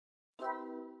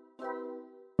Okay,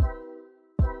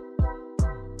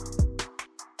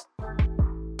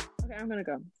 I'm gonna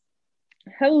go.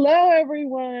 Hello,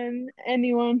 everyone.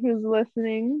 Anyone who's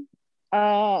listening.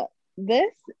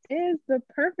 This is the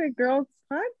Perfect Girls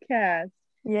podcast.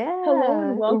 Yeah. Hello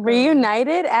and welcome.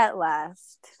 Reunited at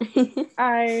last. You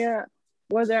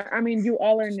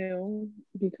all are new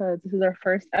because this is our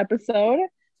first episode,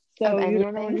 so Of you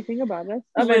don't know anything about us.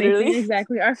 Of anything,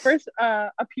 exactly. Our first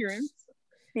appearance.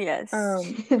 Yes.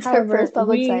 It's our first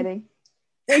public sighting.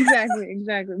 Exactly.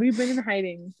 We've been in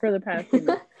hiding for the past,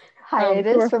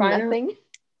 hiatus from nothing.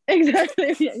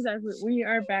 Exactly. We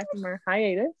are back from our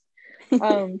hiatus.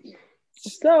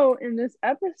 So in this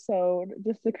episode,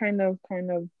 just to kind of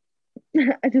recap,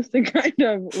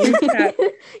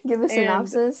 give a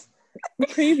synopsis,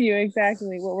 preview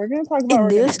exactly what we're going to talk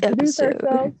about. In this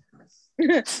episode.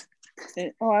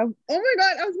 Oh my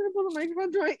god! I was gonna pull the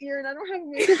microphone to my ear, and I don't have a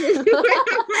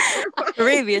microphone.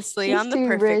 Previously She's on the too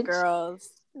Perfect rich. Girls.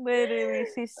 Literally,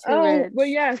 she's too rich. But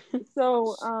yes,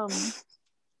 so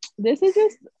this is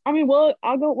just. We'll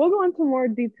go into more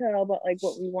detail about like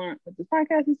what we want with this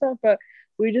podcast and stuff, but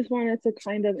we just wanted to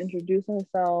kind of introduce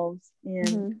ourselves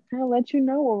and kind of let you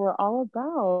know what we're all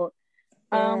about.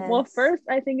 Yes. Well, first,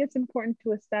 I think it's important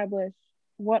to establish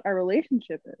what our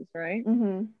relationship is, right?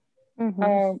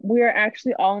 We are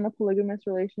actually all in a polygamous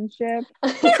relationship.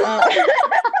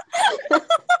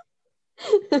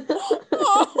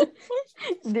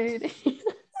 Dude,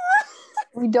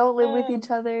 we don't live with each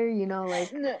other,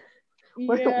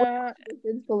 we're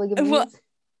polygamous. Well,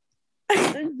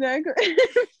 exactly.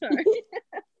 Sorry.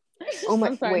 Oh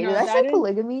my! Wait, did I say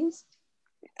polygamies?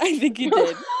 I think you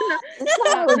did.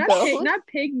 Not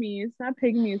pygmies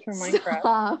from Minecraft.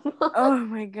 Stop. Oh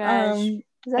my gosh. Is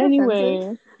that anyway,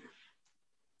 offensive?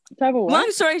 type of what?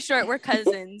 Long story short, we're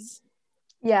cousins.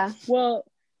 Yeah. Well,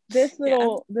 the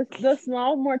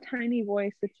small, more tiny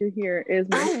voice that you hear is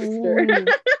my sister.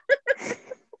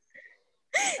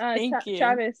 Thank you.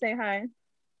 Chavez, say hi.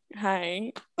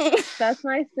 Hi. That's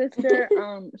my sister.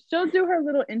 She'll do her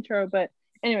little intro, but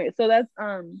anyway, so that's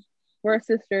we're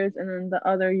sisters, and then the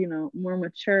other, more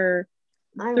mature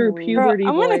through puberty.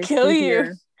 Girl, I'm gonna kill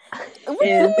you.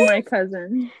 Is my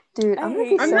cousin. Dude, I'm gonna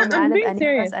be so mad if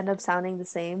any of us end up sounding the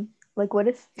same. Like, what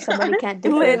if somebody can't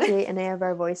differentiate any of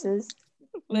our voices?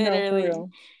 Literally. No,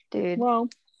 dude. Well,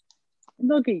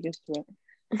 they'll get used to it.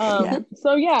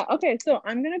 So yeah, okay. So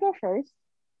I'm gonna go first.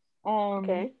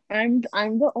 Okay. I'm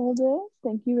the oldest.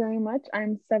 Thank you very much.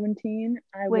 I'm 17.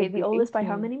 Wait, the oldest 18.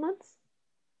 By how many months?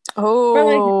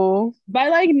 Oh, by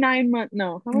like 9 months.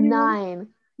 No, how many 9.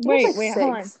 Months? Wait,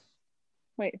 hold 6. on.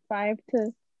 Wait, 5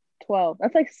 to 12.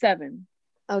 That's like 7.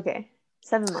 Okay,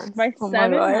 7 months. By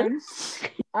 7 months,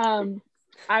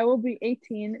 I will be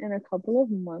 18 in a couple of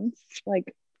months,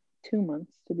 like 2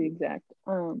 months to be exact.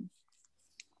 My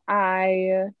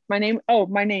name.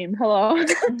 Hello.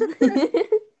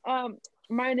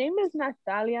 My name is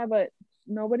Natalia, but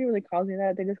nobody really calls me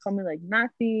that. They just call me like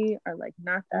Nati or like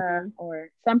Nata, or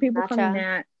some people call me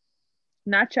Nat,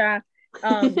 Nacha.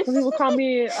 Some people call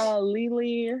me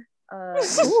Lily.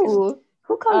 Ooh,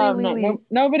 who called me Lily? No,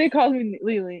 nobody calls me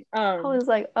Lily. I was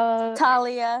like,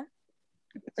 Talia.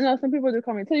 No, some people do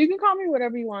call me. So you can call me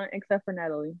whatever you want, except for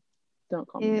Natalie. Don't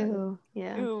call me Natalie.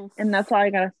 Yeah. Ew. And that's all I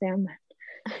gotta say on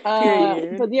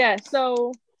that. But yeah,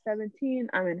 so 17.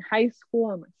 I'm in high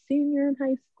school. I'm a senior in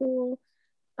high school.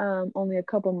 Only a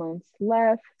couple months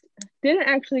left. Didn't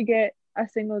actually get a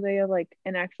single day of like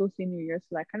an actual senior year,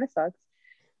 so that kind of sucks.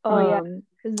 Yeah,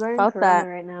 because we're in Corona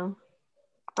right now.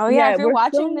 Oh yeah, if you're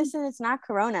watching this and it's not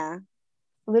Corona,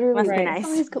 literally, must be nice.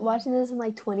 Somebody's watching this in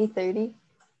like 2030.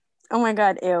 Oh my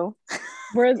god, ew.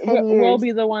 We'll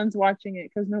be the ones watching it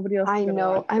because nobody else. I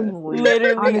know. I'm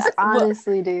literally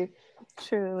honestly, dude.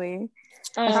 Truly.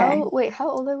 How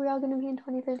old are we all gonna be in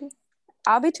 2030?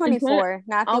 I'll be 24.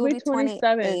 I'll be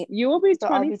 27. You will be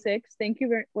 26. Thank you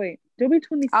very. Wait, you'll be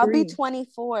 23. I'll be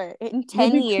 24 in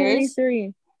 10 years.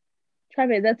 23.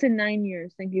 Travis, that's in 9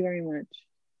 years. Thank you very much.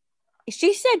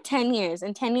 She said 10 years.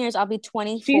 In 10 years, I'll be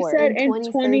 24. She said in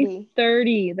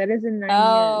 2030. That is in 9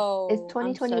 years. It's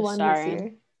 2021 this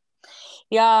year.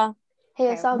 Yeah.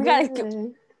 Hey, it's all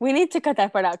good. We need to cut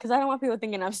that part out because I don't want people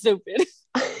thinking I'm stupid.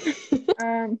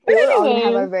 We're all gonna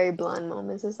have our very blonde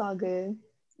moments. It's all good.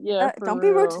 Yeah. Don't be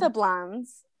rude to the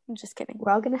blondes. I'm just kidding.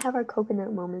 We're all gonna have our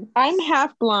coconut moments. I'm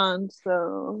half blonde,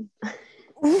 so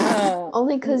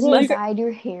only because you dyed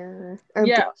your hair.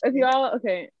 If y'all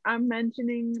I'm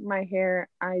mentioning my hair.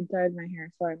 I dyed my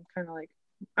hair, so I'm kind of like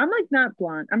I'm like not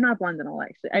blonde. I'm not blonde at all,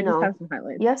 actually. I just have some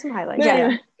highlights. You have some highlights.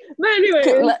 But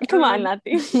anyway, come on,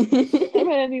 nothing. But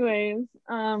anyways,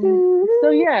 so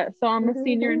yeah, so I'm a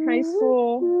senior in high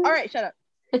school. All right, shut up.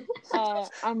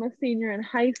 I'm a senior in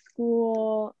high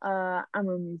school. I'm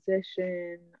a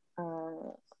musician.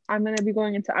 I'm gonna be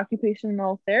going into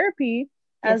occupational therapy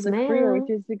as a career, which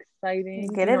is exciting.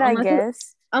 Get it, I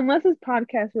guess. Unless this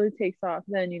podcast really takes off,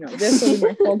 then this will be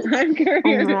my full-time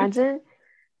career. Imagine.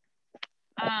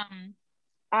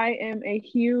 I am a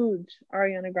huge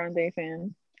Ariana Grande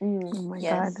fan. Oh my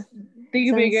god,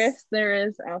 the biggest there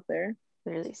is out there.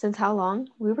 Really? Since how long?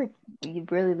 We were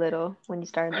really little when you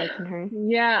started liking her.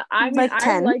 Yeah, I mean, like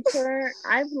 10.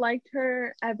 I've liked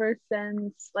her ever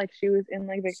since like she was in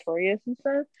like Victorious and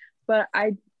stuff. But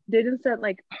I didn't start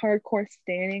like hardcore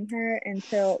standing her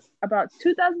until about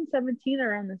 2017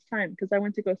 around this time, because I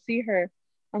went to go see her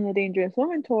on the Dangerous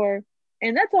Woman tour,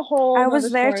 and that's a whole. I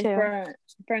was there too.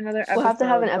 For another episode. We'll have to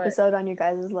have an episode on your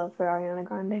guys' love for Ariana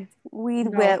Grande. We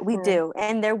do,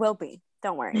 and there will be.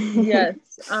 Don't worry. Yes.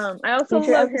 I also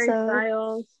love Harry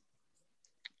Styles.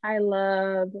 I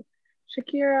love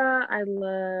Shakira. I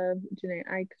love Jhené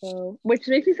Aiko, which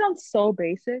makes me sound so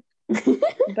basic,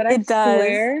 but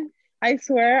I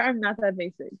swear I'm not that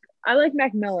basic. I like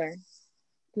Mac Miller.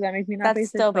 Does that make me not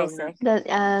basic? That's still basic.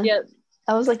 Yeah.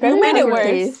 I was like, you made it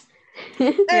worse.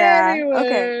 Yeah. Anyways.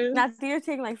 Okay. Not that you're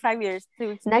taking like 5 years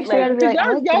to. Next, we're gonna be like,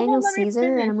 I like Daniel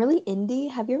Caesar, and I'm really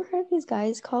indie. Have you ever heard of these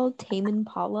guys called Tame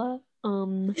Impala?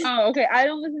 Oh, okay. I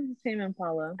don't listen to Tame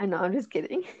Impala. I know. I'm just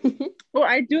kidding. Well,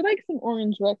 I do like some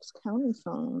Orange Rex County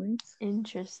songs.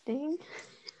 Interesting.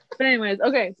 But anyways,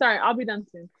 okay. Sorry, I'll be done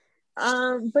soon.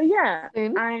 But yeah,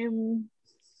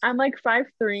 I'm like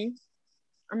 5'3".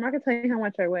 I'm not gonna tell you how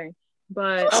much I weigh,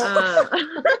 but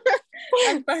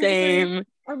I'm 5'3". Same.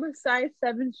 I'm a size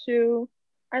 7 shoe.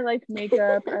 I like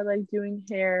makeup. I like doing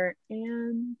hair,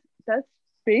 and that's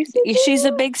basically. She's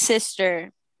a big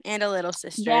sister and a little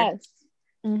sister. Yes,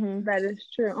 that is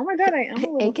true. Oh my god, I am a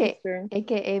little sister,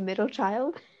 aka middle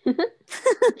child.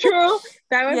 True.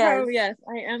 That would probably I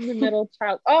am the middle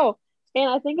child. Oh, and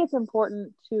I think it's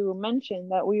important to mention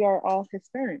that we are all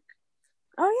Hispanic.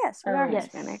 Oh yes, we are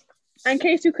Hispanic. In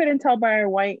case you couldn't tell by our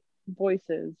white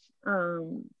voices,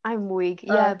 I'm weak.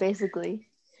 Yeah, basically.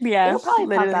 Yeah, it'll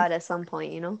probably pop out at some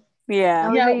point,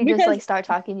 Yeah. You just like start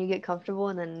talking, you get comfortable,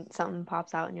 and then something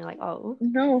pops out, and you're like, oh.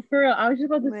 No, for real. I was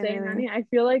just about to say, Nani, I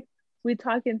feel like we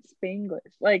talk in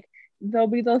Spanglish. Like there'll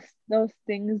be those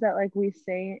things that like we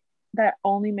say that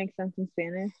only make sense in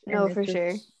Spanish. No, for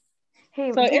sure.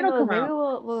 Hey, so it'll come maybe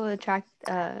out. We'll attract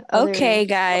okay,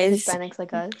 guys. Hispanics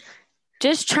like us.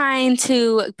 Just trying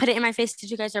to put it in my face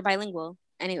that you guys are bilingual.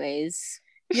 Anyways.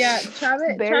 Yeah,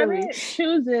 Chavit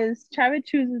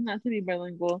chooses not to be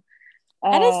bilingual.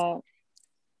 That is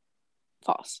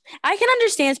false. I can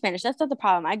understand Spanish. That's not the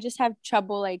problem. I just have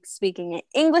trouble like speaking it.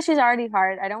 English is already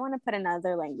hard. I don't want to put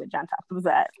another language on top of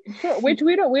that. Sure, which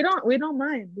we don't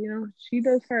mind. She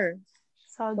does her.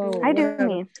 So I do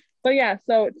me. But yeah,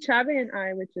 so Chavit and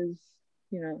I, which is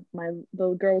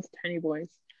the girl with tiny voice,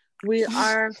 we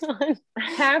are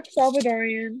half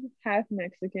Salvadorian, half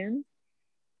Mexican.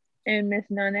 And Miss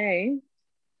Nane.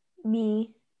 Me.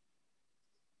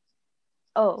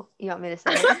 Oh, you want me to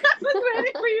say it? I was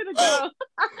ready for you to go.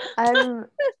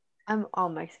 I'm all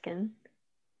Mexican.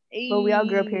 But we all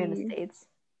grew up here in the States.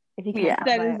 If you can't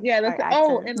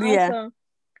also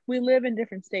we live in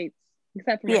different states.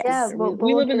 Except for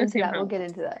we live in the same house. We'll get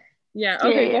into that. Yeah,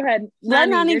 okay, go ahead. Let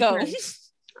Nani go.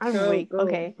 I'm weak.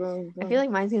 Okay. Go. I feel like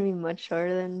mine's gonna be much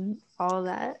shorter than all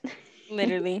that.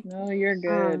 Literally. No, you're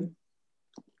good.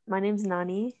 My name's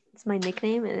Nani. It's my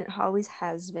nickname, and it always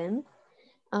has been.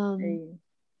 I mean,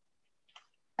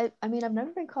 I've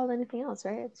never been called anything else,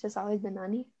 right? It's just always been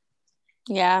Nani.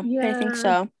 Yeah, I think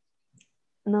so.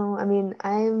 No, I mean,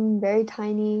 I'm very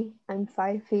tiny. I'm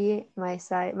 5 feet. My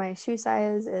shoe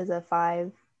size is a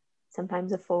 5,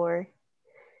 sometimes a 4.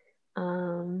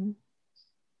 Naturally.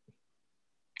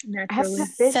 I have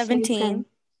 17.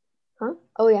 Huh?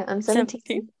 Oh yeah, I'm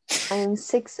 17. I'm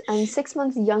 6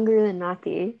 months younger than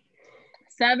Nati.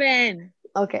 7.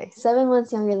 Okay, 7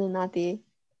 months younger than Nati.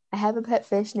 I have a pet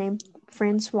fish named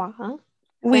Francois.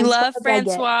 We love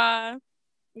Francois.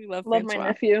 We love my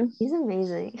nephew. He's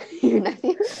amazing. Your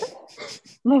nephew?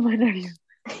 Love my nephew.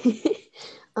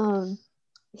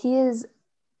 He is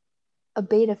a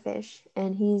beta fish,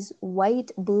 and he's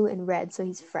white, blue, and red, so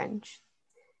he's French.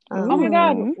 Oh my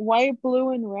god, white, blue,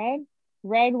 and red?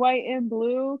 Red, white, and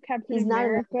blue, Captain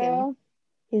America.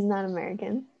 He's not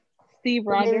American. Steve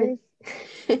Rogers.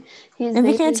 If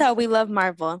you can't tell, we love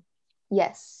Marvel.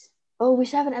 Yes. Oh, we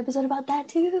should have an episode about that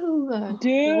too.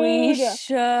 Dude, we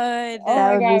should. Oh That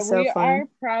my would be god, so we fun. are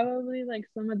probably like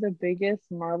some of the biggest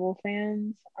Marvel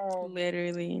fans.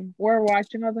 Literally. We're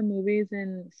watching all the movies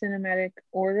in cinematic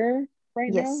order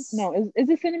right Yes. now. No, is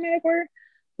it cinematic order?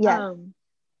 Yeah.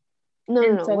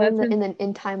 No. So We're that's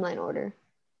in timeline order.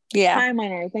 Yeah.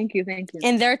 Timeline order. Thank you.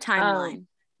 In their timeline.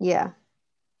 Yeah.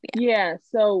 Yeah,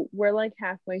 so we're like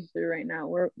halfway through right now.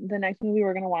 The next movie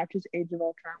we're gonna watch is Age of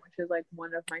Ultron, which is like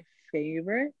one of my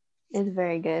favorites. It's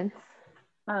very good.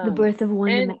 The birth of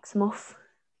Wanda Maximoff.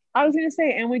 I was gonna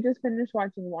say, and we just finished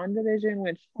watching WandaVision,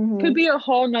 which could be a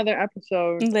whole nother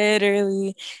episode.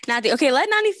 Literally. Okay, let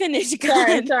Nani finish.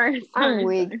 Sorry. I'm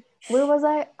weak. Where was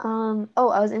I? I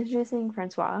was introducing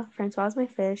Francois. Francois is my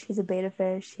fish. He's a beta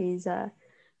fish. He's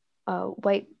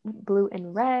white, blue,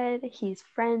 and red. He's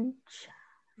French.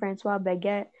 Francois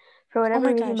Baguette. For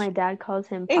whatever reason, my dad calls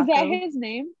him Paco. Is that his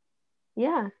name?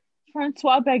 Yeah.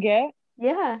 Francois Baguette?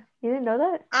 Yeah. You didn't know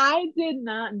that? I did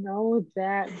not know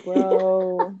that,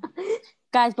 bro.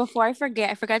 Guys, before I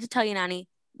forget, I forgot to tell you, Nani.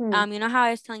 You know how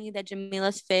I was telling you that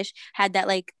Jamila's fish had that,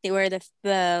 like, they were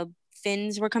the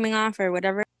fins were coming off or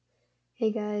whatever?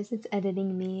 Hey guys, it's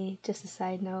editing me. Just a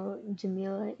side note,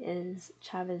 Jamila is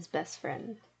Chavez's best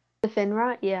friend. The fin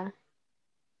rot? Yeah.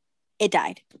 It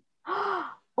died.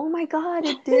 Oh my god,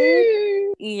 it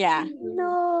did? Yeah.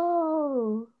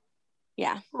 No.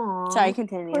 Yeah. Aww, sorry,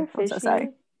 continue. I'm so sorry.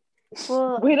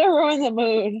 Well, way to ruin the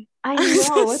mood. I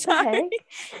know. What the heck?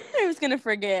 I was gonna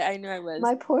forget. I knew I was.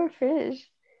 My poor fish.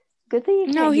 Good thing you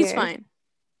can't No, he's hear. fine.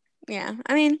 Yeah,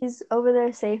 I mean, he's over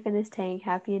there safe in his tank,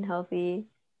 happy and healthy.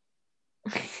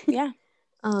 Yeah.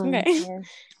 Okay.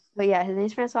 But yeah, his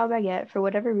name's Francois Baguette. For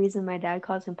whatever reason, my dad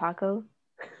calls him Paco.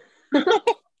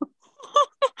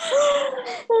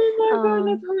 Oh my god,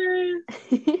 that's hilarious.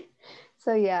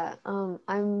 So yeah,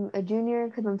 I'm a junior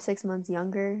because I'm 6 months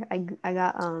younger. I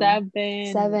got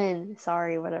 7.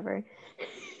 Sorry, whatever.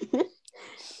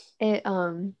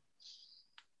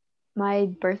 My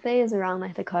birthday is around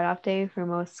like the cutoff day for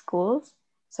most schools,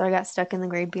 so I got stuck in the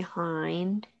grade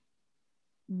behind,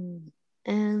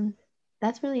 and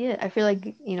that's really it. I feel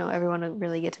like everyone will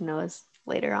really get to know us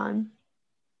later on.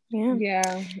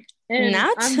 Yeah. And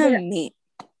not to me.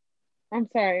 I'm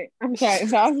sorry,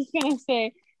 but I was just gonna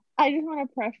say, I just want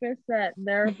to preface that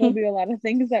there will be a lot of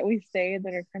things that we say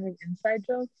that are kind of inside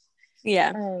jokes.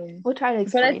 Yeah. We'll try to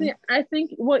explain. But I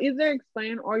think we'll either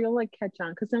explain or you'll like catch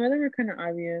on because some of them are kind of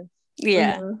obvious.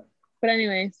 Yeah. But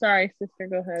anyway, sorry, sister,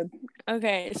 go ahead.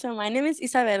 Okay, so my name is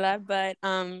Isabella, but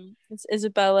it's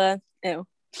Isabella. Ew.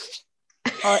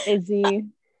 Or Izzy.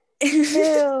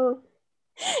 Ew.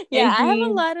 Yeah, Izzy, I have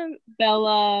a lot of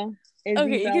Bella. Izzy,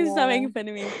 okay, you can stop making fun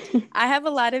of me. I have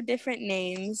a lot of different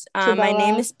names. My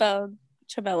name is spelled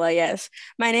Chabella, yes.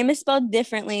 My name is spelled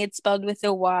differently. It's spelled with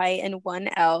a Y and one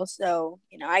L. So,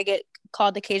 I get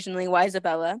called occasionally Why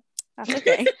Isabella. That's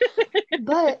okay.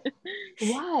 But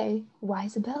why? Why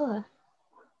Isabella?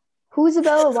 Who's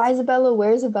Isabella? Why Isabella?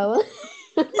 Where's Isabella?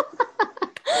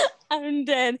 I'm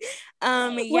dead.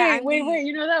 Wait.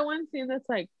 You know that one scene that's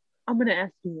like, I'm gonna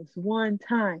ask you this one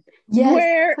time. Yes,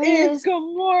 Where is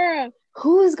Gamora?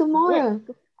 Who is Gamora?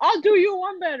 Wait, I'll do you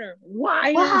one better.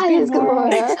 Why is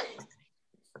Gamora?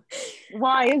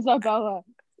 Why Isabella?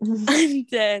 I'm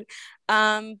dead.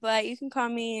 But you can call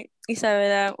me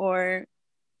Isabella or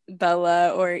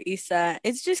Bella or Isa.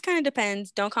 It just kind of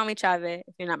depends. Don't call me Chave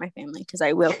if you're not my family, because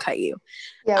I will cut you.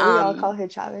 Yeah, we all call her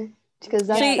Chave because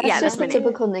that's just a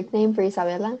typical nickname for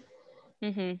Isabella.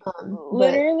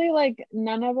 Literally, like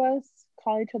none of us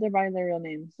call each other by their real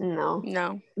names. No,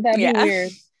 that'd be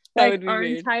weird. That would be our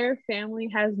weird. Entire family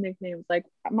has nicknames. Like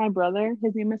my brother,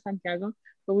 his name is Santiago,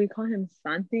 but we call him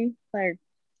Santi. Like,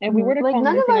 if we were to call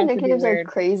none him of our nicknames are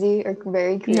crazy or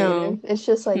very creative. No. It's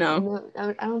just like no,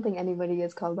 I don't think anybody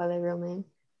gets called by their real name.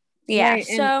 Yeah. Right.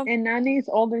 So and Nani's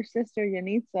older sister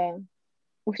Yanitza,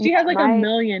 she has like a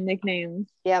million nicknames.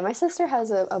 Yeah, my sister has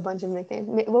a bunch of nicknames.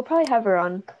 We'll probably have her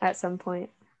on at some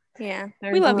point. Yeah,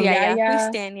 we love Yaya. We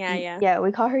stand Yaya. Yeah,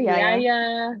 we call her Yaya.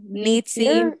 Yaya,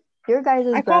 Nitsi. Your guys'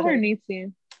 brother. I call her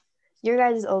Nitsi. Your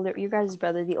guys'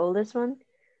 brother, the oldest one.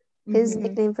 His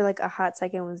nickname for like a hot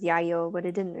second was Yayo, but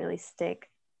it didn't really stick.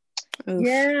 Oof.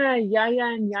 Yeah,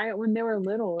 Yaya and Yaya when they were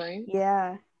little, right?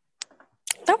 Yeah.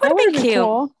 That would have been cute.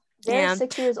 Cool. They're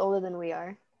 6 years older than we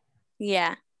are.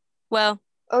 Yeah. Well.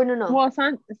 Oh, no. Well,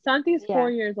 Santi's 4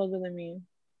 years older than me.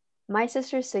 My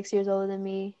sister's 6 years older than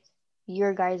me.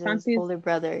 Your guys' older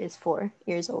brother is 4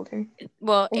 years older.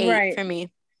 Well, 8 for me.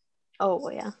 Oh,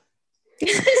 well, yeah.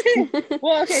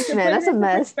 Well, okay, so man, that's a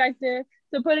mess.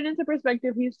 To put it into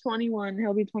perspective, he's 21.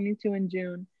 He'll be 22 in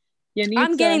June. Yanitza,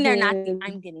 I'm getting there,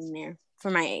 I'm getting there.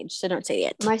 for my age, so don't say it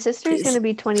yet. My sister's going to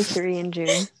be 23 in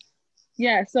June.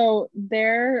 Yeah, so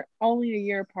they're only a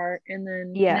year apart, and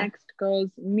then next goes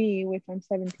me, which I'm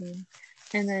 17,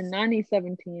 and then Nani's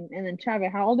 17, and then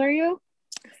Chave, how old are you?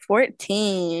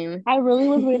 14. I really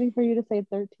was waiting for you to say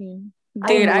 13.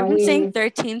 Dude, I've been saying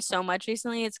 13 so much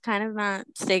recently, it's kind of not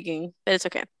sticking, but it's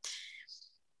okay.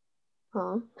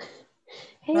 Huh?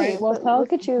 Hey, right, well,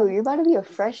 look at you. You're about to be a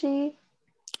freshie.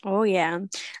 Oh, yeah.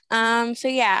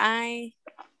 So,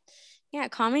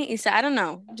 call me Issa. I don't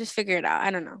know. Just figure it out.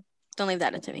 I don't know. Don't leave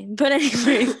that up to me. But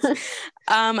anyways,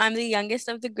 I'm the youngest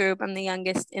of the group. I'm the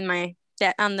youngest in my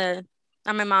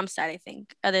on my mom's side, I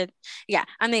think. I'm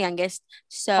the youngest.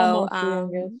 So almost the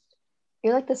youngest.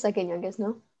 You're like the second youngest,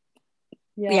 no?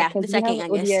 Yeah, the second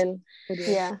youngest. Uriel.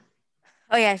 Yeah.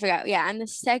 Oh yeah, I forgot. Yeah, I'm the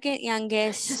second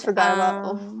youngest. Just forgot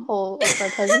about whole of our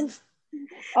cousins.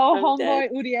 Oh, homeboy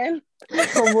Uriel.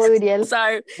 Homeboy Uriel.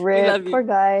 Sorry, we love you. Poor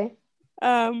guy.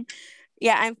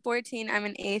 Yeah, I'm 14. I'm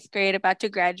in 8th grade, about to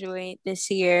graduate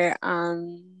this year.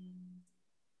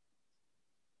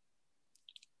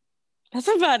 That's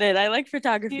about it. I like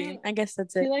photography. I guess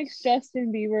that's it. He likes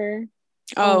Justin Bieber.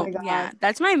 Oh my God. Yeah,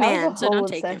 that's my man. So don't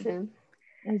take him.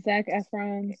 And Zac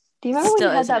Efron. Do you remember when you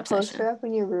had that poster up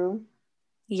in your room?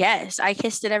 Yes, I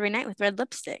kissed it every night with red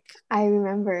lipstick. I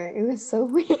remember. It was so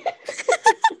weird.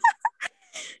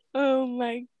 Oh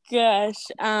my gosh.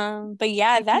 But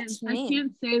yeah, that's me. I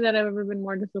can't say that I've ever been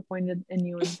more disappointed in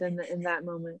you than in that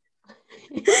moment.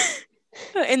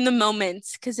 In the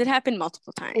moments, because it happened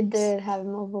multiple times. It did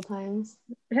happen multiple times.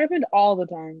 It happened all the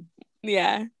time.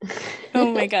 Yeah.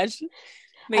 Oh my gosh.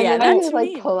 But I yeah, that's me.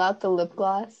 Like pull out the lip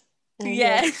gloss.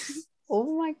 Yes. Like,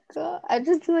 oh my God. I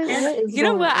just feel like what is you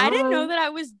know what? I didn't know that I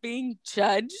was being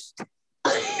judged.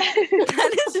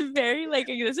 That is very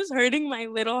this is hurting my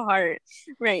little heart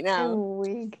right now. I'm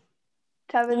weak.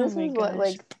 Tavin, this was what,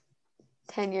 like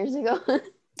 10 years ago?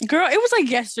 Girl, it was like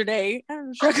yesterday. I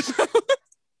don't know.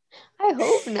 I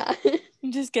hope not.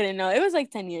 I'm just kidding. No, it was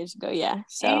like 10 years ago. Yeah.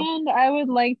 So. And I would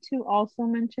like to also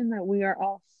mention that we are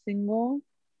all single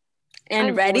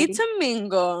and ready to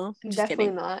mingle.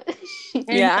 Definitely not.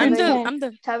 Yeah, I'm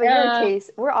the. Tavin, you're a case.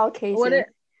 We're all cases.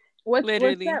 What's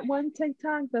that one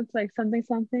TikTok that's like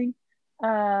something?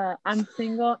 I'm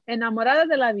single, enamorada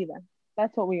de la vida.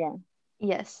 That's what we are.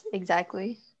 Yes,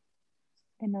 exactly.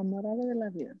 Enamorada de la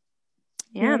vida.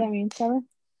 Yeah. You know what I mean, Sarah?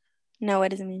 No,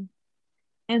 what does it mean?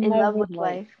 In love with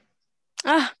life.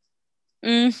 Not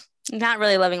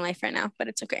really loving life right now, but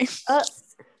it's okay.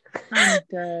 I'm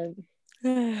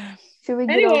dead. Should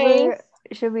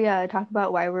we talk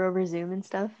about why we're over Zoom and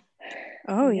stuff?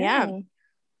 Oh yeah.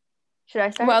 Should I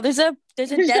start? Well, there's a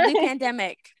deadly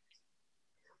pandemic.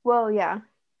 Well, yeah.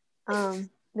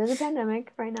 There's a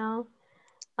pandemic right now.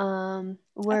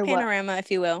 We're a panorama,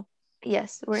 if you will.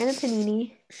 Yes, we're in a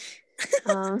panini.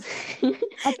 A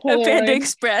Panda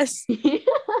Express.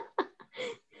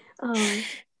 I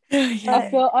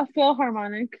feel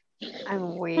harmonic.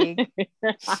 I'm weak.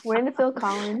 We're in the Phil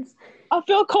Collins. I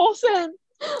feel Coulson.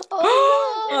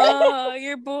 Oh,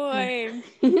 your boy.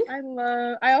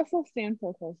 I also stand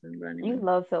Phil Coulson, but anyway. You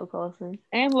love Phil Coulson.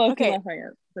 And Loki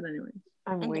Lafayette, but anyway.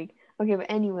 I'm weak. Okay, but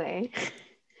anyway.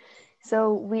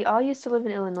 So we all used to live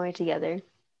in Illinois together.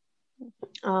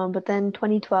 But then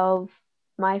 2012,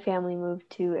 my family moved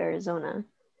to Arizona.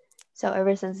 So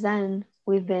ever since then,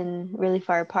 we've been really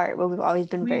far apart, but we've always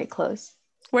been very close.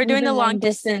 We're doing the long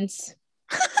distance.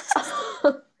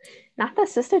 Not the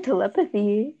sister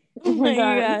telepathy. Oh my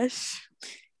gosh.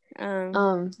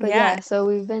 But yeah, so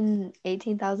we've been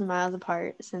 18,000 miles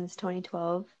apart since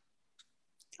 2012.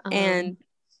 And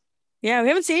yeah, we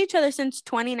haven't seen each other since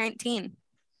 2019.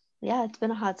 Yeah, it's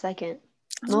been a hot second.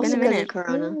 Mostly because of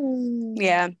Corona.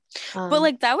 Yeah.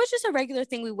 But that was just a regular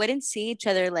thing. We wouldn't see each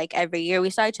other every year.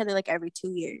 We saw each other every 2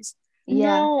 years.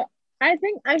 Yeah. No, I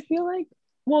feel like,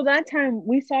 well, that time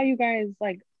we saw you guys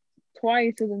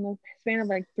twice within the span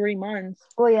of 3 months.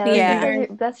 Well, yeah.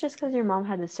 That's just because your mom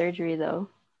had the surgery, though.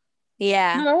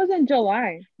 Yeah. No, that was in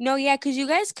July. No, yeah, because you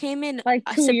guys came in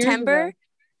 2 September. Years ago.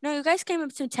 No, you guys came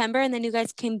in September, and then you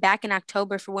guys came back in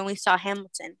October for when we saw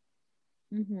Hamilton.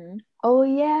 Mm-hmm. Oh,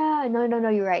 yeah. No,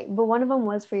 you're right. But one of them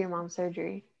was for your mom's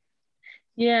surgery.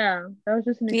 Yeah, that was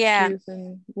just an excuse,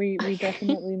 and we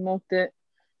definitely milked it.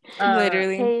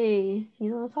 Literally. Hey,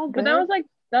 it's all good. But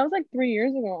that was 3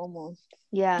 years ago almost.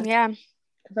 Yeah. Yeah.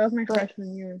 That was my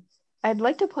freshman year. I'd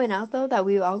like to point out, though, that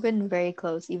we've all been very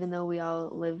close, even though we all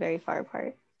live very far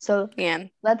apart. So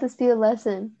let this be a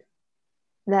lesson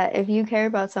that if you care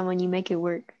about someone, you make it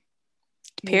work.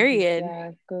 Period.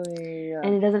 Exactly.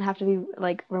 And it doesn't have to be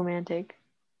romantic.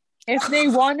 If they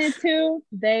wanted to,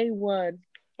 they would.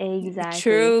 Exactly.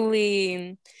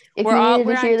 Truly. If we're you all needed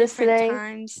we're to on hear this different today,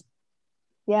 times.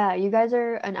 yeah, you guys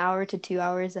are an hour to 2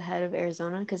 hours ahead of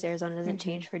Arizona because Arizona doesn't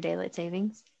change for daylight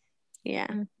savings. Yeah.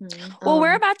 Well,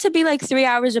 we're about to be like 3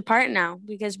 hours apart now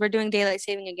because we're doing daylight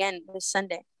saving again this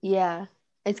Sunday. Yeah.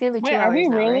 It's going to be 2 Wait, hours are we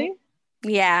now, really? right?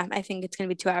 Yeah, I think it's going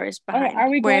to be 2 hours behind. Are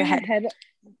we we're going ahead?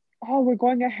 Oh, we're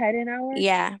going ahead an hour?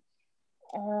 Yeah.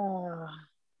 Oh.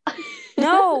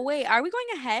 No, wait, are we going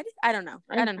ahead? I don't know.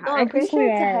 I don't know. No, I'm pretty sure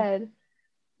it's ahead.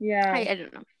 Yeah. I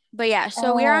don't know. But yeah,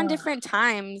 so we are on different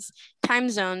time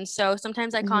zones. So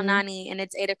sometimes I call Nani and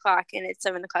it's 8:00 and it's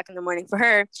 7:00 in the morning for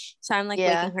her. So I'm like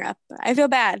waking her up. I feel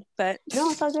bad, but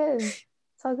no, it's all good.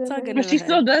 It's all good. But she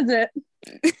still does it.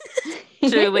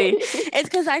 Truly. It's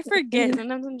because I forget.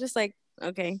 Sometimes I'm just like,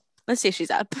 okay, let's see if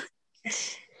she's up.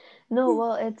 No,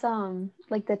 well, it's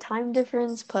like the time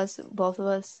difference plus both of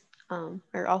us,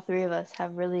 or all three of us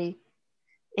have really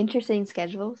interesting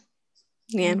schedules.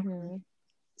 Yeah.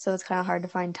 So it's kind of hard to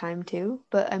find time too.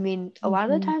 But I mean, a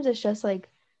lot of the times it's just like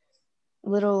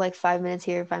little like 5 minutes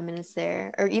here, 5 minutes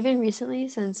there. Or even recently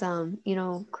since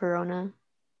Corona,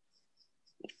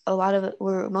 a lot of it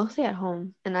we're mostly at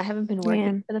home and I haven't been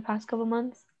working for the past couple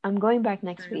months. I'm going back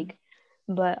next week.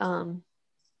 But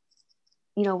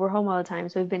we're home all the time,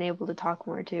 so we've been able to talk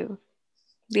more too.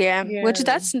 Yeah, which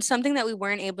that's something that we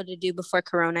weren't able to do before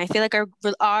Corona. I feel like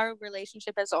our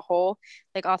relationship as a whole,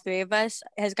 like all three of us,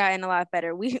 has gotten a lot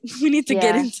better. We need to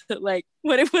get into like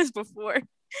what it was before.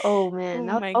 Oh man,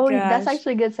 my gosh. That's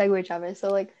actually a good segue, Travis. So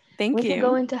like, we can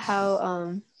go into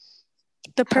how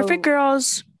the perfect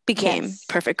girls became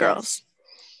perfect girls.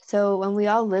 So when we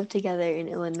all lived together in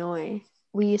Illinois,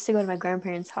 we used to go to my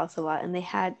grandparents' house a lot, and they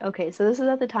had so this was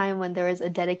at the time when there was a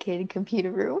dedicated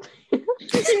computer room.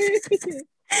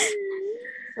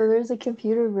 So there's a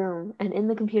computer room, and in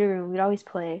the computer room we'd always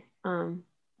play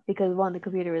because one, the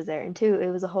computer was there, and two, it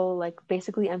was a whole like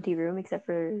basically empty room except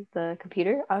for the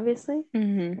computer, obviously.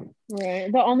 Right,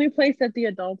 the only place that the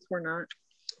adults were not.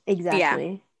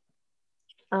 Exactly.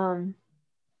 Do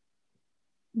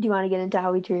you want to get into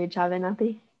how we treated Chava and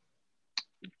Nathi?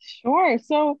 Sure.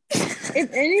 So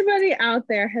if anybody out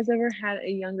there has ever had a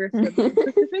younger sibling,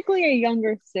 specifically a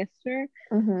younger sister,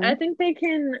 I think they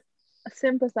can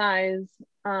sympathize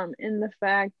in the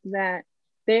fact that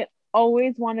they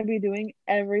always want to be doing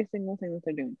every single thing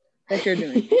that you're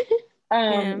doing.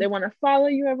 They want to follow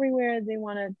you everywhere. They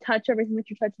want to touch everything that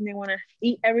you touch, and they want to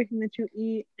eat everything that you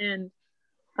eat. And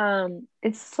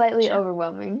it's slightly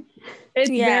overwhelming. It's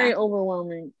very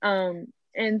overwhelming.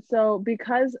 And so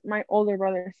because my older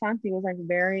brother Santi was like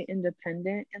very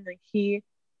independent, and like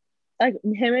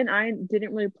him and I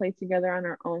didn't really play together on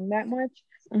our own that much.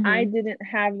 I didn't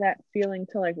have that feeling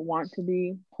to like want to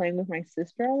be playing with my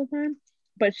sister all the time,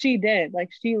 but she did.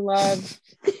 Like she loved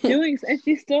doing, and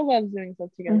she still loves doing stuff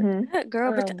together.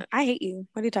 Girl, I hate you.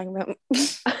 What are you talking about?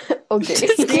 Okay.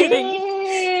 Just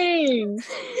kidding.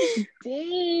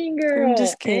 Dang, girl. I'm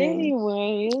just kidding.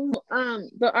 Anyways,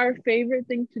 but our favorite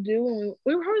thing to do when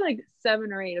we were probably like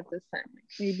 7 or 8 at this time, like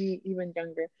maybe even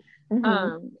younger.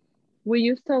 We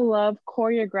used to love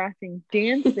choreographing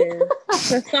dances.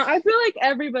 I feel like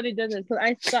everybody did this.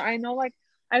 So I know, like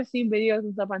I've seen videos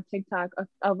and stuff on TikTok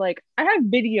of like I have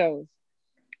videos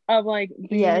of like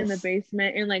being in the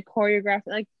basement and like choreographing,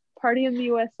 like Party in the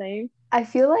USA. I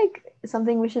feel like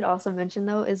something we should also mention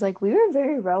though is like we were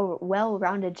very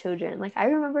well-rounded children. Like I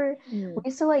remember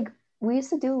we used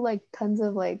to do like tons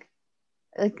of like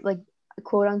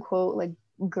quote unquote like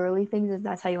girly things, if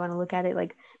that's how you want to look at it,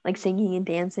 like singing and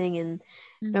dancing. And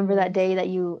remember that day that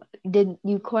you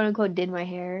quote unquote did my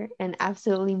hair and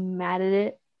absolutely mad at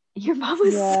it. Your mom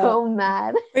was so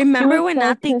mad. Remember when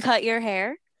Nathi cut your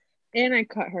hair? And I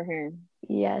cut her hair.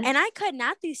 Yes. And I cut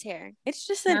Nathi's hair. It's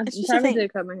just a thing.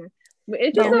 Did cut my hair. But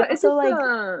it's just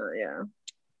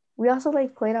we also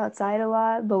like played outside a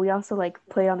lot, but we also like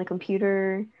played on the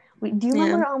computer. Do you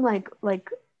remember on like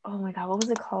oh my god, what was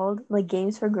it called? Like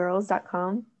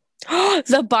gamesforgirls.com?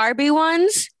 The Barbie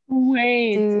ones?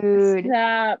 Wait, dude.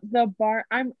 The bar.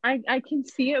 I can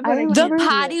see it, but the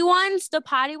potty ones? The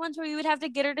potty ones where you would have to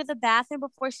get her to the bathroom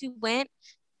before she went?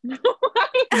 What?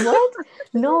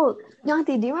 No,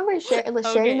 Nathi, do you remember sharing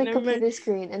the computer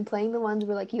screen and playing the ones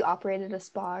where like you operated a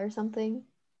spa or something?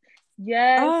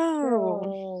 Yes.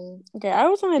 Oh. Okay, I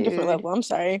was on a different level. I'm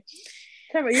sorry.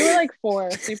 Trevor, you were like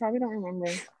 4, so you probably don't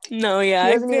remember. No, yeah.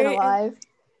 He wasn't even alive.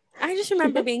 I just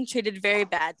remember being treated very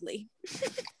badly.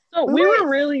 So we were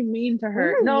really mean to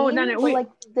her. Like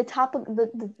the top of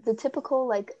the typical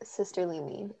like sisterly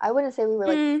mean. I wouldn't say we were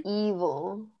like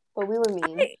evil, but we were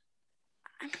mean.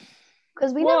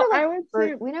 Because we never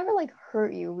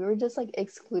hurt you. We were just like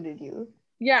excluded you.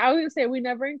 Yeah, I was gonna say we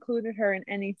never included her in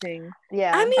anything.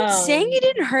 Yeah. I mean, saying you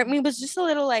didn't hurt me was just a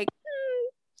little like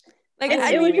I it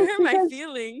didn't was even just hurt my because,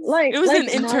 feelings. like, It was an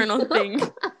Nani, internal thing.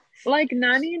 like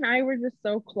Nani and I were just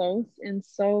so close and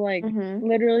so like Mhm.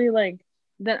 literally like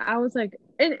that. I was like,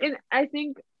 and I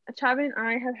think Chavi and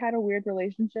I have had a weird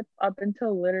relationship up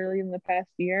until literally in the past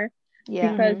year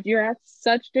Yeah. because you're at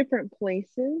such different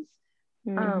places.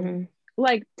 Mhm.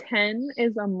 Like 10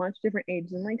 is a much different age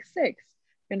than like 6,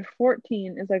 and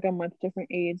 14 is like a much different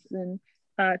age than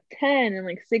 10 and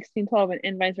like 16, 12,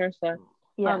 and vice versa.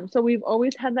 Yeah. So we've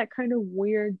always had that kind of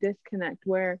weird disconnect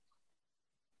where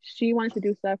she wanted to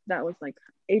do stuff that was like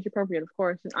age appropriate, of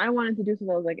course, and I wanted to do stuff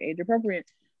that was like age appropriate.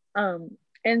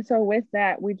 And so with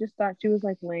that, we just thought she was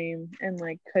like lame and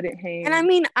like couldn't hang. And I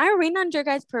mean, I rained on your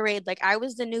guys' parade. Like I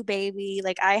was the new baby.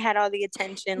 Like I had all the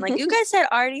attention. Like you guys had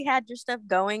already had your stuff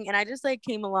going, and I just like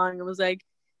came along and was like,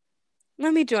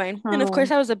 "Let me join." And of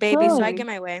course, I was a baby, so I get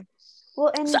my way.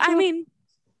 Well, and so I mean,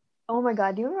 oh my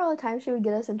God, do you remember all the time she would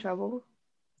get us in trouble?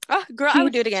 Oh, girl, I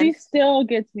would do it again. She still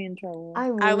gets me in trouble.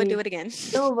 I would do it again.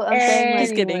 No, but I'm saying, like,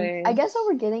 just kidding. I guess what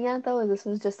we're getting at though is this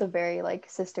was just a very like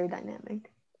sister dynamic.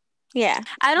 Yeah,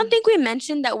 I don't think we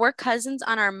mentioned that we're cousins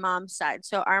on our mom's side,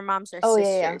 so our moms are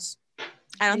sisters. Yeah.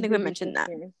 I don't think we mentioned that.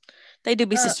 They do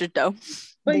be sisters though.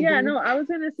 But yeah, no, I was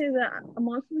gonna say that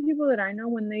most of the people that I know,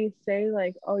 when they say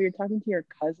like, "Oh, you're talking to your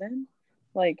cousin,"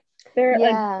 like they're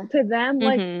like, to them,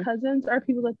 like cousins are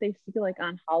people that they see like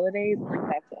on holidays, and like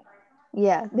that's it.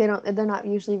 Yeah, they're not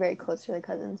usually very close to their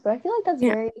cousins, but I feel like that's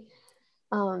very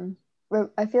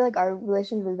I feel like our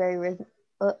relationship is very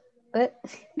I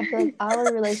feel like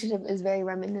our relationship is very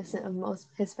reminiscent of most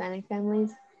Hispanic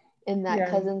families, in that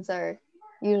cousins are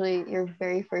usually your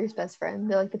very first best friend.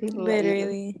 They're like the people that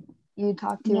you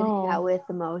talk to and hang out with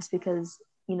the most, because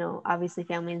you know, obviously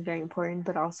family is very important,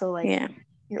 but also like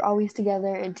you're always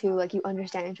together, and two, like you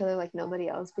understand each other like nobody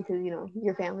else, because you know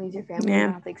your family is your family. You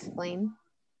don't have to explain.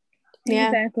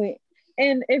 Exactly.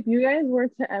 And if you guys were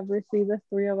to ever see the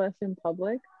three of us in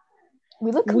public,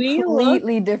 we look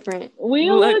completely different. We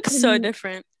look so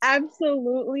different.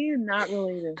 Absolutely not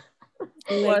related.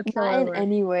 Like, not in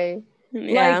any way.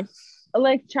 Yeah.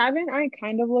 Like Chavi and I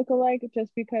kind of look alike,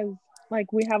 just because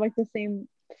like we have like the same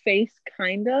face,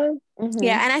 kind of.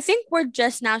 Yeah, and I think we're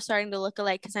just now starting to look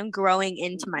alike because I'm growing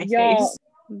into my face.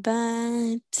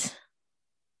 But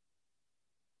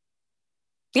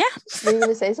yeah. Were you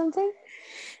gonna say something?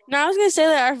 No, I was gonna say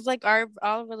that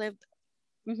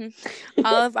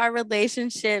all of our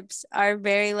relationships are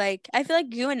very like, I feel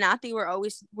like you and Nathi were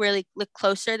always really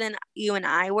closer than you and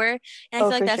I were, and I feel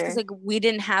like that's because like we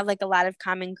didn't have like a lot of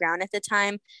common ground at the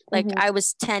time. Like I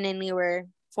was 10 and you were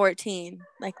 14.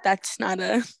 Like that's not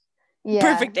a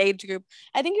perfect age group.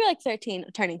 I think you're like 13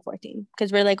 turning 14,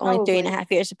 because we're like only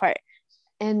 3.5 years apart.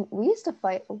 And we used to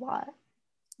fight a lot.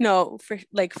 No, for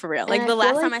real. Like the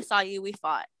last time I saw you, we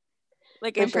fought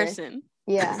like in person.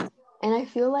 Yeah. And I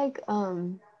feel like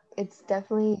it's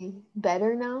definitely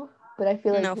better now, but I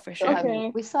feel like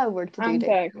we still have work to do.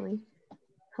 Definitely.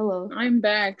 Hello. I'm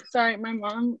back. Sorry, my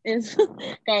mom is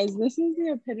guys, this is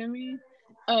the epitome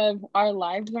of our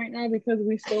lives right now, because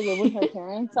we still live with our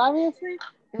parents, obviously.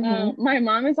 My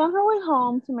mom is on her way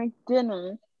home to make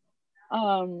dinner.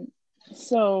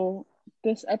 So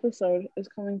this episode is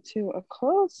coming to a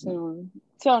close soon.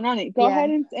 So Nani, go ahead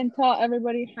and tell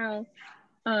everybody how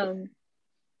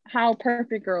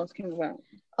Perfect Girls came about.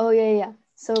 Oh yeah.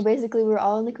 So basically we're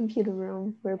all in the computer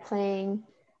room. We're playing.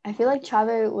 I feel like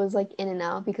Chava was like in and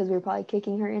out, because we were probably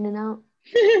kicking her in and out.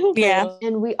 Yeah.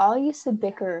 And we all used to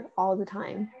bicker all the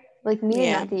time. Like me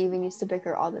and Nathi even used to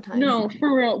bicker all the time. No,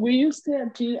 for real. We used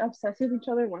to be obsessed with each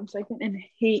other 1 second and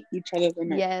hate each other the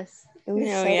next. Yes. It was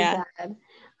bad.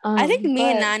 I think me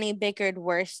and Nani bickered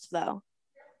worst though.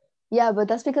 Yeah, but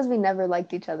that's because we never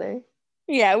liked each other.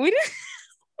 Yeah, we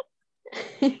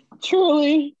did.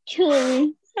 Truly.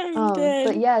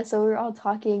 But yeah, so we were all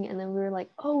talking, and then we were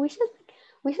like, oh, we should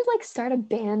like start a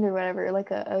band or whatever, like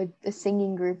a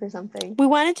singing group or something. We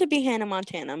wanted to be Hannah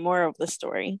Montana, more of the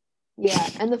story. Yeah,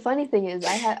 and the funny thing is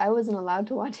I wasn't allowed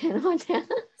to watch Hannah Montana.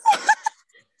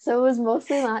 So it was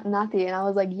mostly Nathi, and I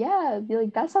was like, yeah,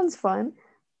 like that sounds fun.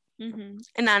 And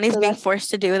Nani's being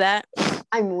forced to do that.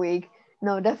 I'm weak.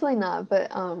 No, definitely not.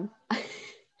 But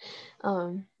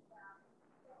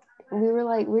we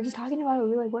were just talking about it.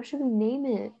 We were like, what should we name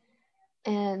it?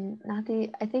 And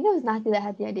Nathi, I think it was Nathi that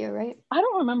had the idea, right? I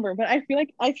don't remember, but I feel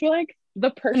like the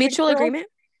perfect mutual girls, agreement.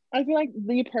 I feel like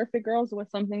the Perfect Girls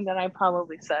was something that I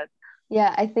probably said.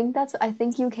 Yeah, I think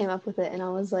you came up with it, and I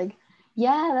was like,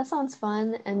 yeah, that sounds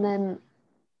fun. And then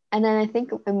I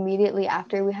think immediately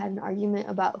after we had an argument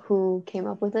about who came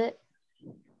up with it.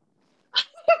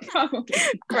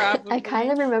 Probably. I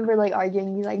kind of remember like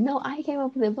arguing, be like, no, I came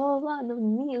up with it, blah blah blah. No,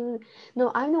 me.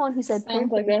 No, I'm the one who said Sounds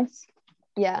perfect. like us.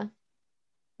 Yeah,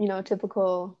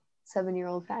 typical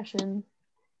 7-year-old fashion.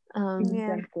 Yeah.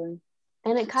 Exactly.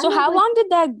 And it kind So of how like, long did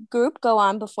that group go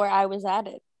on before I was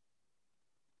added?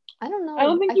 I don't know. I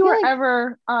don't think I you feel were like,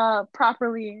 ever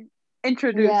properly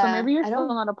introduced, so yeah, maybe you're I still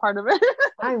don't. not a part of it.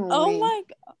 I'm Oh weak. my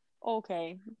god.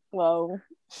 Okay. Whoa.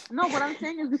 No, what I'm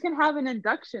saying is we can have an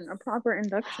induction, a proper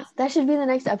induction. That should be the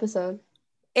next episode.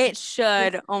 It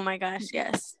should. Oh my gosh,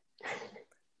 yes.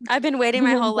 I've been waiting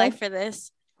my whole life for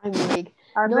this. I'm weak.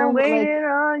 I've No, been but, like, waiting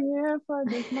all year for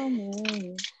this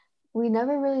moment. we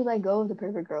never really let go of the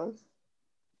perfect girls.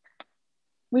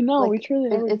 We know, Like, we truly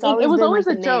it's it always was been always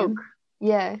like a the joke. name.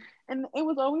 Yeah. And it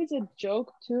was always a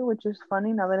joke too, which is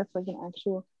funny now that it's like an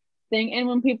actual thing. And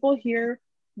when people hear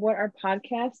what our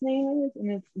podcast name is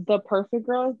and it's The Perfect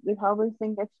Girls, they probably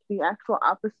think it's the actual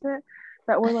opposite.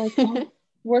 That we're like, oh,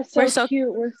 we're so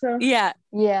cute. We're so Yeah.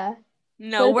 Yeah.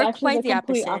 No, but we're quite the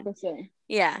opposite.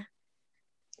 Yeah.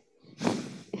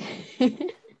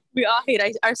 We all hate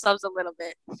ourselves a little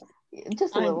bit.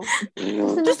 Just a little.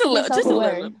 Just a little. Just a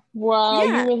little. Wow,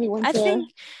 Yeah, you really went I there.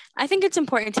 think it's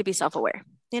important to be self-aware,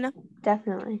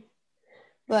 Definitely.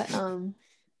 But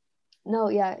no,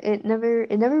 yeah, it never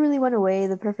really went away.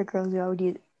 The perfect girls, we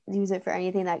always use it for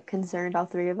anything that concerned all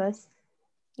three of us.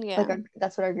 Yeah. Like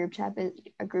that's what our group chat is.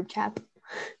 Our group chat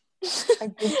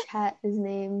is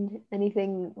named.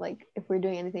 Anything like if we're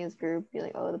doing anything as a group, be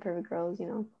like, oh, the perfect girls,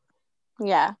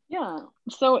 Yeah. Yeah.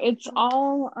 So it's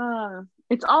all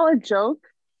a joke,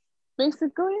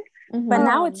 basically. Mm-hmm. But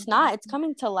now it's not. It's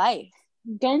coming to life.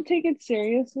 Don't take it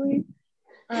seriously.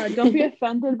 Don't be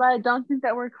offended by it. Don't think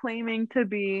that we're claiming to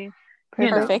be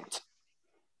perfect.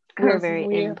 We're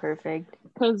very imperfect.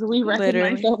 Because we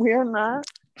recognize that we are not.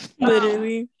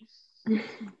 Literally.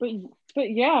 But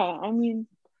yeah, I mean,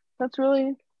 that's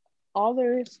really all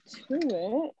there is to it.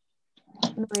 No,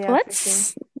 yeah,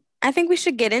 I think we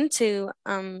should get into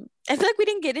I feel like we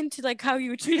didn't get into like how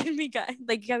you treated me, guys,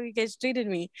 like how you guys treated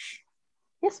me.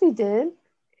 Yes, we did.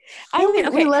 I mean,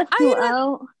 okay, we left you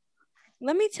out.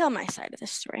 Let me tell my side of the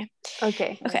story.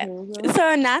 Okay.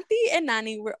 So Nati and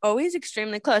Nani were always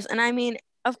extremely close, and I mean,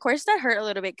 of course that hurt a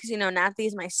little bit because Nati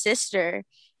is my sister,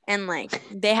 and like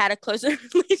they had a closer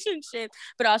relationship,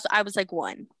 but also I was like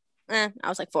 1. I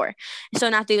was like 4, so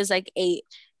Nati was like 8,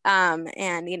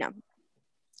 and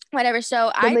whatever.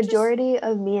 So the majority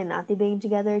of me and Nati being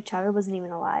together, Chava wasn't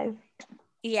even alive.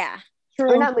 Yeah.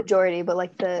 True. Or not majority, but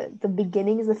like the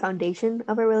beginning is the foundation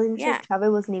of our relationship. Yeah.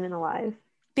 Chava wasn't even alive.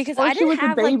 Because I didn't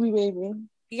have baby.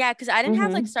 Yeah, because I didn't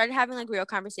have like started having like real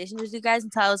conversations with you guys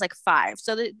until I was like 5.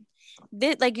 So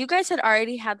like you guys had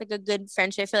already had like a good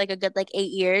friendship for like a good like 8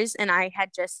 years, and I had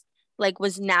just like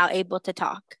was now able to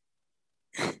talk.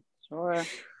 Sure.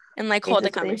 And like hold a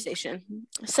conversation.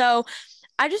 So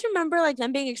I just remember like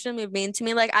them being extremely mean to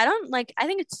me. Like I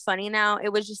think it's funny now.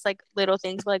 It was just like little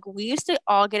things, but like we used to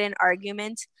all get in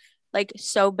arguments like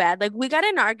so bad. Like we got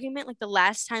in an argument like the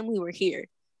last time we were here.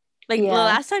 Like the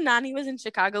last time Nani was in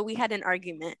Chicago, we had an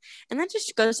argument. And that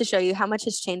just goes to show you how much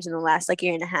has changed in the last like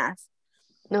year and a half.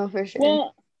 No, for sure.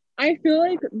 Well, I feel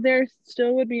like there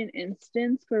still would be an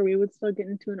instance where we would still get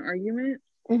into an argument.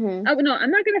 Mm-hmm. Oh, no,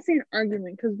 I'm not going to say an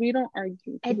argument because we don't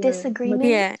argue. A disagreement?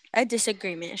 Yeah, a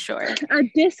disagreement, sure.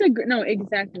 No,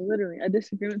 exactly, literally, a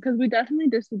disagreement. Because we definitely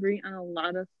disagree on a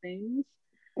lot of things.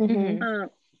 Mm-hmm.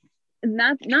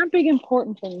 Not big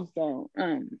important things, though.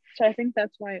 So I think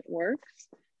that's why it works.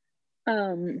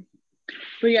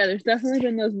 But yeah, there's definitely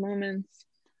been those moments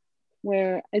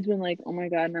where it's been like, oh my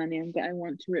god, Nani, I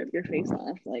want to rip your face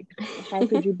off. Like, how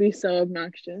could you be so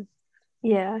obnoxious?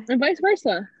 Yeah. And vice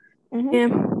versa. Mm-hmm.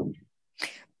 Yeah.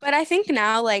 But I think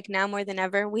now more than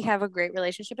ever, we have a great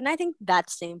relationship, and I think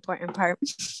that's the important part.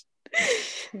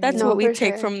 That's what we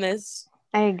take from this.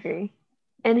 I agree.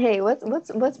 And hey,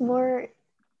 what's more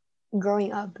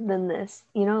growing up than this?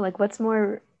 Like what's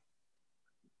more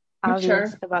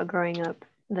obvious about growing up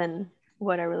than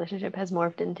what our relationship has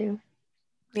morphed into?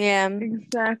 Yeah,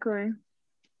 exactly.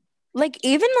 Like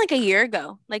even like a year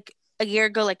ago, like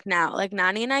now, like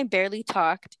Nani and I barely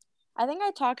talked. I think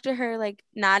I talked to her like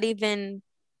not even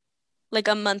like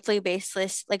a monthly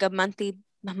basis, like a monthly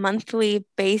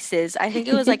basis. I think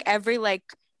it was like every like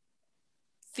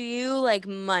few like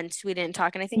months we didn't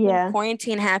talk. And I think when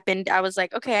quarantine happened, I was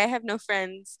like, okay, I have no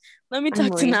friends. Let me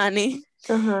talk to Nani.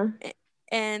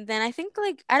 And then I think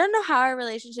like I don't know how our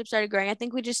relationship started growing. I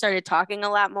think we just started talking a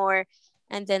lot more.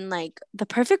 And then like the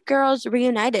perfect girls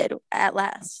reunited at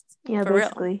last. Yeah,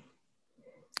 basically.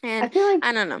 Real. And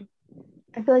I don't know.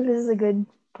 I feel like this is a good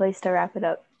place to wrap it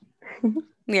up.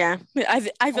 Yeah, I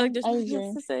feel like there's nothing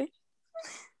else to say.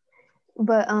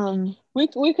 But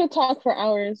we could talk for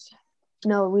hours.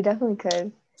 No, we definitely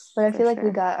could. But I feel like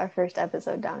we got our first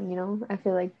episode down, you know? I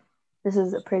feel like this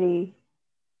is a pretty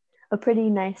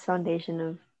nice foundation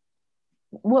of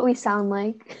what we sound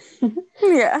like.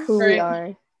 Yeah. Who we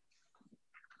are.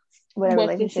 What our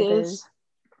relationship is.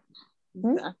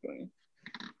 Exactly.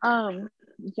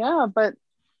 Yeah, but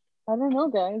I don't know,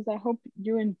 guys. I hope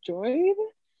you enjoyed.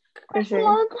 For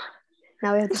sure.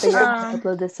 Now we have to figure out how to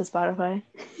upload this to Spotify.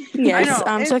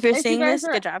 Yes. So if you're seeing this,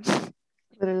 good job.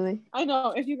 Literally. I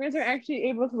know. If you guys are actually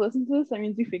able to listen to this, that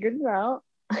means you figured it out.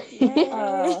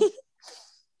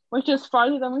 Which is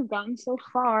farther than we've gotten so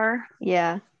far.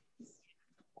 Yeah.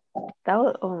 That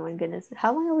was, oh my goodness.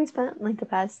 How long have we spent like the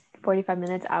past 45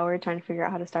 minutes, hour trying to figure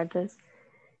out how to start this?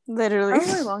 Literally.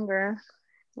 Probably longer.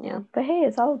 Yeah. But hey,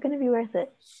 it's all gonna be worth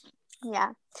it.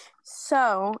 Yeah.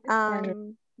 So,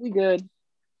 we good.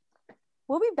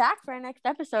 We'll be back for our next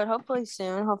episode, hopefully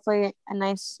soon. Hopefully a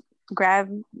nice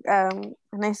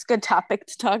good topic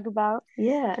to talk about.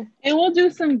 Yeah. And we'll do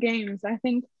some games. I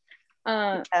think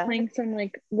playing some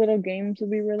like little games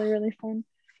would be really, really fun.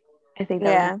 I think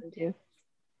that would be fun too.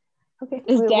 Okay.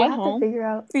 We'll have to figure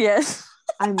out. Yes.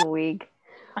 I'm weak.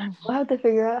 We'll have to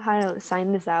figure out how to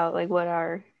sign this out, like what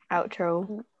our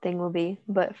outro thing will be.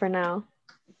 But for now,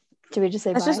 should we just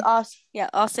say bye? Just us. Yeah,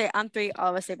 I'll say on 3. All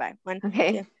of us say bye. 1,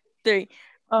 2, 3.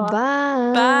 Bye.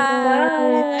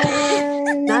 Bye.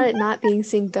 Not being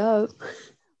synced up.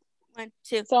 1,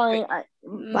 2. Sorry. Bye.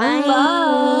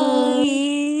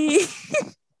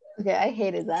 Okay, I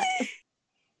hated that.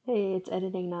 Hey, it's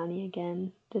editing Nani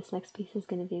again. This next piece is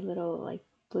going to be little like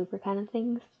blooper kind of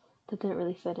things that didn't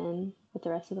really fit in with the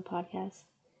rest of the podcast.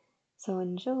 So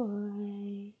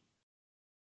enjoy.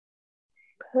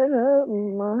 Put up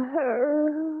my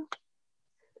hair.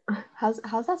 How's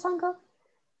that song go?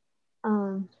 Go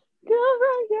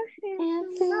run your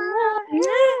hands in my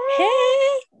hair.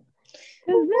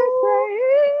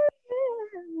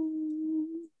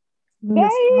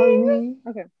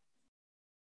 Okay.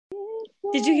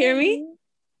 Did you hear me?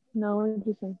 No, what did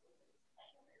you say?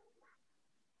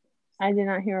 I did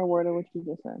not hear a word of what you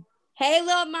just said. Hey,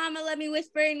 little mama, let me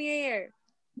whisper in your ear.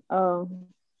 Oh.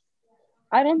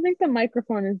 I don't think the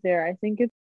microphone is there. I think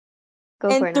it's...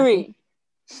 Go for it, 3.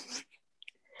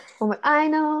 Oh my, I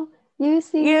know. You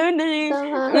see, so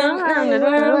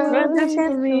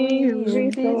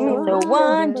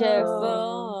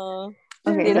wonderful.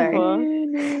 Okay, beautiful.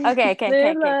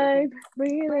 Okay. Live,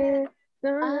 breathe it.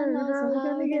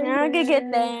 I'll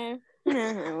get there.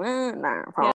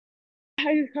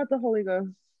 I just caught the Holy Ghost.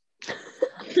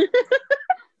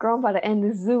 Girl, I'm about to end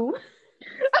the Zoom.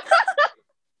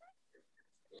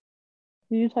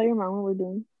 Did you tell your mom what we're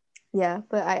doing? Yeah,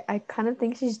 but I kind of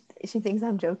think she thinks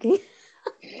I'm joking.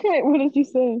 Wait, what did you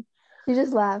say? She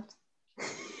just laughed.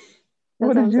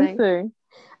 What did you say?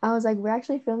 I was like, we're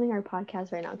actually filming our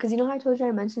podcast right now. Because you know how I told you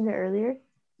I mentioned it earlier?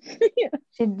 Yeah.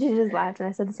 She just laughed and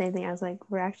I said the same thing. I was like,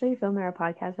 we're actually filming our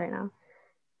podcast right now.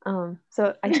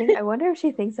 So I wonder if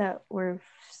she thinks that we're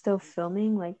still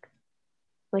filming like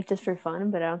just for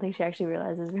fun, but I don't think she actually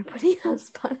realizes we're putting it on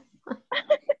Spotify.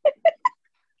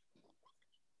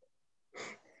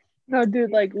 No,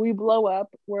 dude, like we blow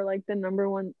up. We're like the number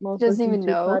one most doesn't listened even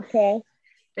to know podcast.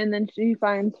 And then she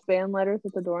finds fan letters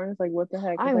at the door and it's like, what the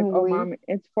heck? It's like, oh, mom,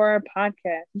 it's for our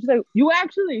podcast. She's like, you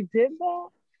actually did that?